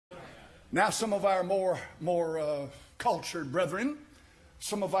Now some of our more cultured brethren,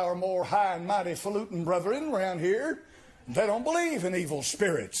 some of our more high and mighty falutin brethren around here, they don't believe in evil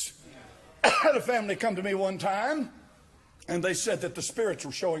spirits. I had a family come to me one time, and they said that the spirits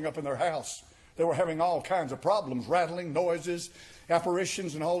were showing up in their house. They were having all kinds of problems, rattling, noises,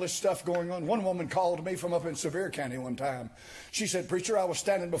 apparitions, and all this stuff going on. One woman called me from up in Sevier County one time. She said, "Preacher, I was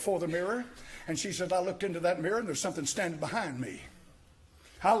standing before the mirror," and she said, "I looked into that mirror, and there's something standing behind me.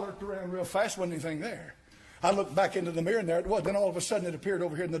 I looked around real fast, wasn't anything there. I looked back into the mirror, and there it was. Then all of a sudden, it appeared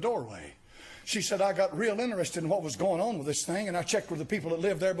over here in the doorway." She said, "I got real interested in what was going on with this thing, and I checked with the people that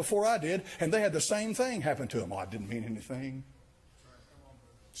lived there before I did, and they had the same thing happen to them." Oh, I didn't mean anything.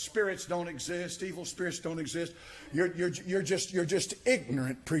 Spirits don't exist. Evil spirits don't exist. You're just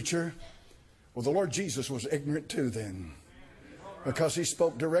ignorant, preacher. Well, the Lord Jesus was ignorant too then, because he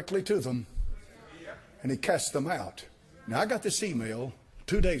spoke directly to them, and he cast them out. Now, I got this email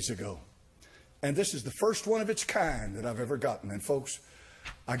 2 days ago, and this is the first one of its kind that I've ever gotten. And folks,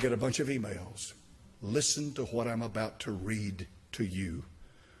 I get a bunch of emails. Listen to what I'm about to read to you,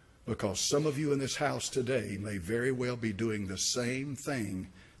 because some of you in this house today may very well be doing the same thing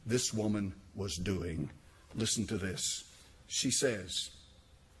this woman was doing. Listen to this. She says,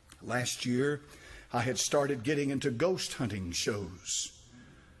 "Last year, I had started getting into ghost hunting shows,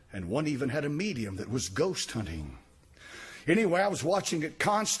 and one even had a medium that was ghost hunting. Anyway, I was watching it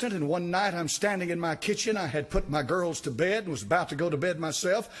constant, and one night I'm standing in my kitchen. I had put my girls to bed and was about to go to bed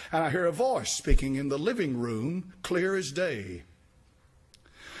myself, and I hear a voice speaking in the living room, clear as day.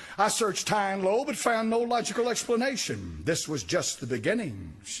 I searched high and low, but found no logical explanation. This was just the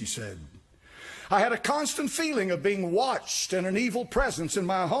beginning," she said. "I had a constant feeling of being watched and an evil presence in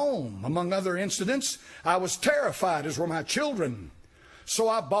my home. Among other incidents, I was terrified, as were my children. So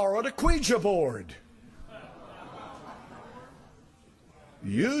I borrowed a Ouija board.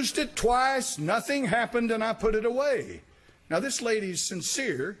 Used it twice, nothing happened, and I put it away." Now, this lady's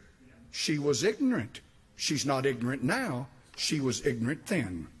sincere. She was ignorant. She's not ignorant now. She was ignorant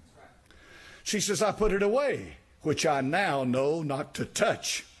then. She says, "I put it away, which I now know not to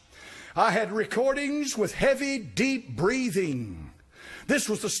touch. I had recordings with heavy, deep breathing. This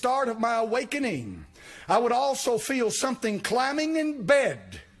was the start of my awakening. I would also feel something climbing in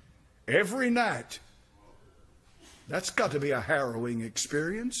bed every night." That's got to be a harrowing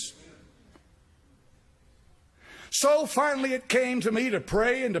experience. "So finally it came to me to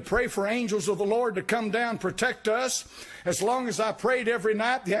pray and to pray for angels of the Lord to come down, protect us. As long as I prayed every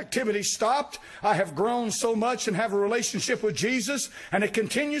night, the activity stopped. I have grown so much and have a relationship with Jesus, and it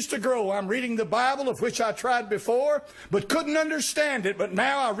continues to grow. I'm reading the Bible, of which I tried before, but couldn't understand it. But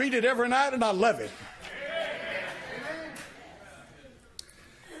now I read it every night, and I love it."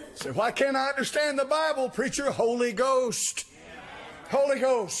 So why can't I understand the Bible, preacher? Holy Ghost. Holy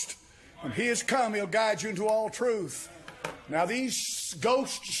Ghost. When he has come, he'll guide you into all truth. Now, these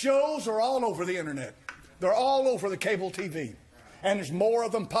ghost shows are all over the internet. They're all over the cable TV. And there's more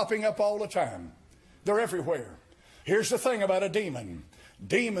of them popping up all the time. They're everywhere. Here's the thing about a demon.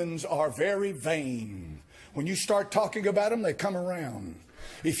 Demons are very vain. When you start talking about them, they come around.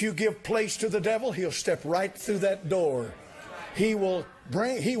 If you give place to the devil, he'll step right through that door. He will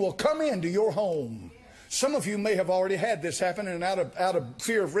come into your home. Some of you may have already had this happen, and out of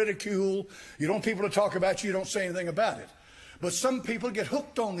fear of ridicule, you don't want people to talk about you, you don't say anything about it. But some people get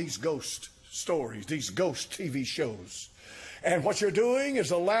hooked on these ghost stories, these ghost TV shows. And what you're doing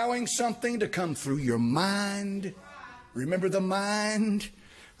is allowing something to come through your mind. Remember the mind?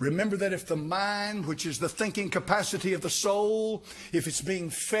 Remember that if the mind, which is the thinking capacity of the soul, if it's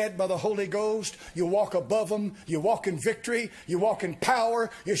being fed by the Holy Ghost, you walk above them, you walk in victory, you walk in power,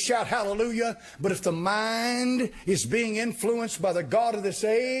 you shout hallelujah. But if the mind is being influenced by the God of this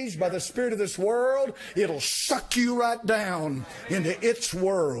age, by the spirit of this world, it'll suck you right down into its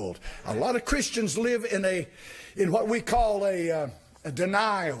world. A lot of Christians live in what we call a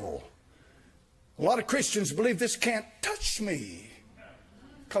denial. A lot of Christians believe this can't touch me,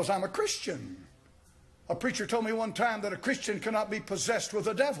 because I'm a Christian. A preacher told me one time that a Christian cannot be possessed with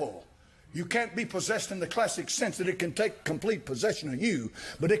a devil. You can't be possessed in the classic sense that it can take complete possession of you,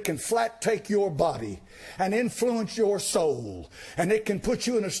 but it can flat take your body and influence your soul. And it can put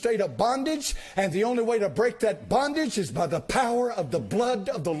you in a state of bondage, and the only way to break that bondage is by the power of the blood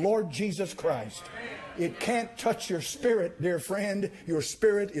of the Lord Jesus Christ. It can't touch your spirit, dear friend. Your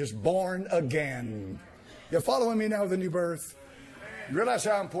spirit is born again. You following me now with the new birth? You realize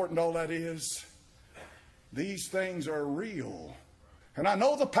how important all that is? These things are real. And I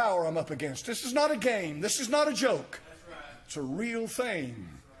know the power I'm up against. This is not a game. This is not a joke. It's a real thing.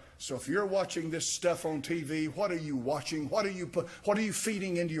 So if you're watching this stuff on TV, what are you watching? What are you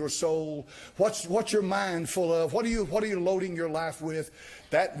feeding into your soul? What's your mind full of? What are you loading your life with?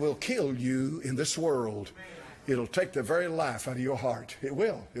 That will kill you in this world. It'll take the very life out of your heart. It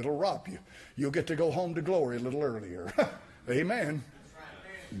will. It'll rob you. You'll get to go home to glory a little earlier. Amen.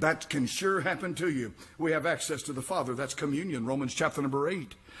 That can sure happen to you. We have access to the Father. That's communion. Romans chapter number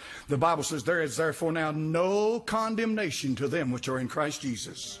 8. The Bible says, there is therefore now no condemnation to them which are in Christ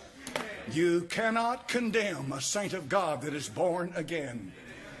Jesus. You cannot condemn a saint of God that is born again.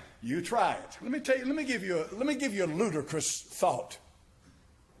 You try it. Let me give you a ludicrous thought.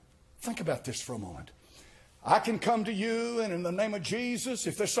 Think about this for a moment. I can come to you, and in the name of Jesus,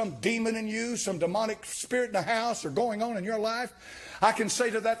 if there's some demon in you, some demonic spirit in the house or going on in your life, I can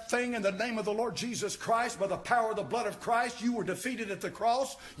say to that thing, in the name of the Lord Jesus Christ, by the power of the blood of Christ, you were defeated at the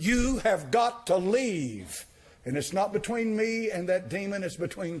cross. You have got to leave. And it's not between me and that demon. It's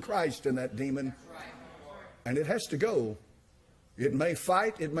between Christ and that demon. And it has to go. It may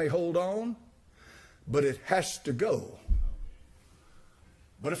fight. It may hold on. But it has to go.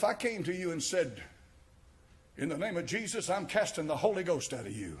 But if I came to you and said, in the name of Jesus, I'm casting the Holy Ghost out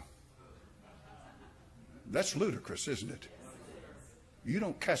of you. That's ludicrous, isn't it? You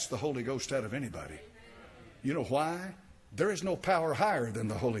don't cast the Holy Ghost out of anybody. You know why? There is no power higher than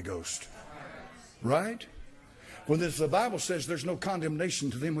the Holy Ghost. Right? When the Bible says there's no condemnation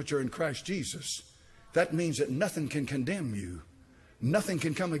to them which are in Christ Jesus, that means that nothing can condemn you. Nothing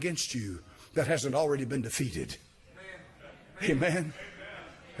can come against you that hasn't already been defeated. Amen.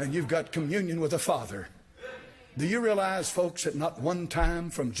 And you've got communion with the Father. Do you realize, folks, that not one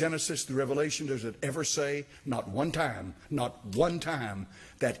time from Genesis to Revelation does it ever say, not one time,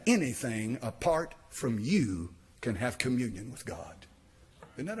 that anything apart from you can have communion with God?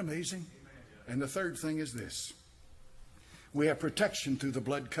 Isn't that amazing? And the third thing is this. We have protection through the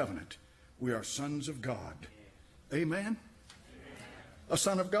blood covenant. We are sons of God. Amen? A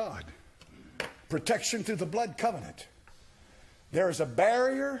son of God. Protection through the blood covenant. There is a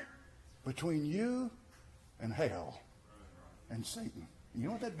barrier between you and hell and Satan. You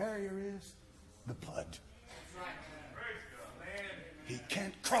know what that barrier is? The blood. He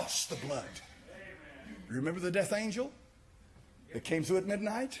can't cross the blood. Remember the death angel that came through at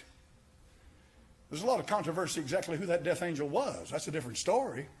midnight? There's a lot of controversy exactly who that death angel was. That's a different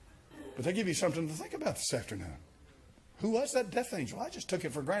story. But they give you something to think about this afternoon. Who was that death angel? I just took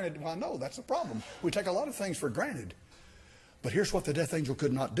it for granted. Well, I know that's the problem. We take a lot of things for granted. But here's what the death angel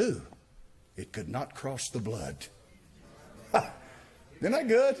could not do. It could not cross the blood. Isn't that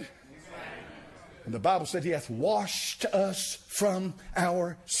good? And the Bible said he hath washed us from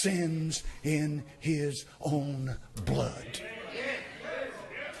our sins in his own blood.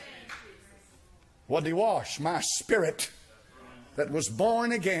 What did he wash? My spirit that was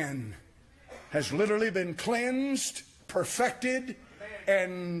born again has literally been cleansed, perfected,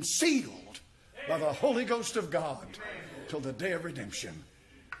 and sealed by the Holy Ghost of God till the day of redemption.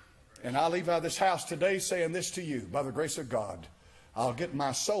 And I leave out of this house today saying this to you, by the grace of God. I'll get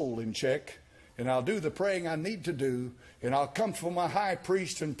my soul in check, and I'll do the praying I need to do, and I'll come for my high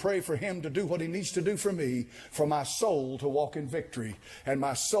priest and pray for him to do what he needs to do for me, for my soul to walk in victory, and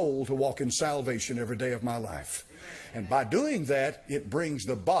my soul to walk in salvation every day of my life. And by doing that, it brings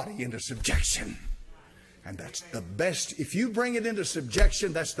the body into subjection. And that's the best. If you bring it into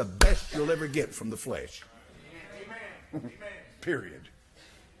subjection, that's the best you'll ever get from the flesh. Period.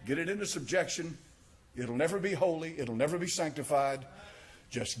 Get it into subjection. It'll never be holy. It'll never be sanctified.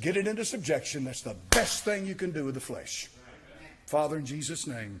 Just get it into subjection. That's the best thing you can do with the flesh. Father, in Jesus'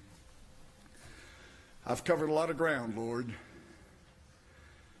 name, I've covered a lot of ground, Lord.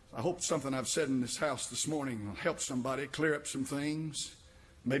 I hope something I've said in this house this morning will help somebody clear up some things,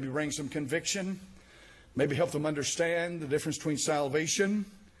 maybe bring some conviction, maybe help them understand the difference between salvation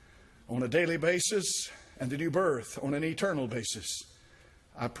on a daily basis and the new birth on an eternal basis.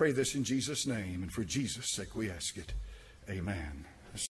 I pray this in Jesus' name, and for Jesus' sake we ask it. Amen.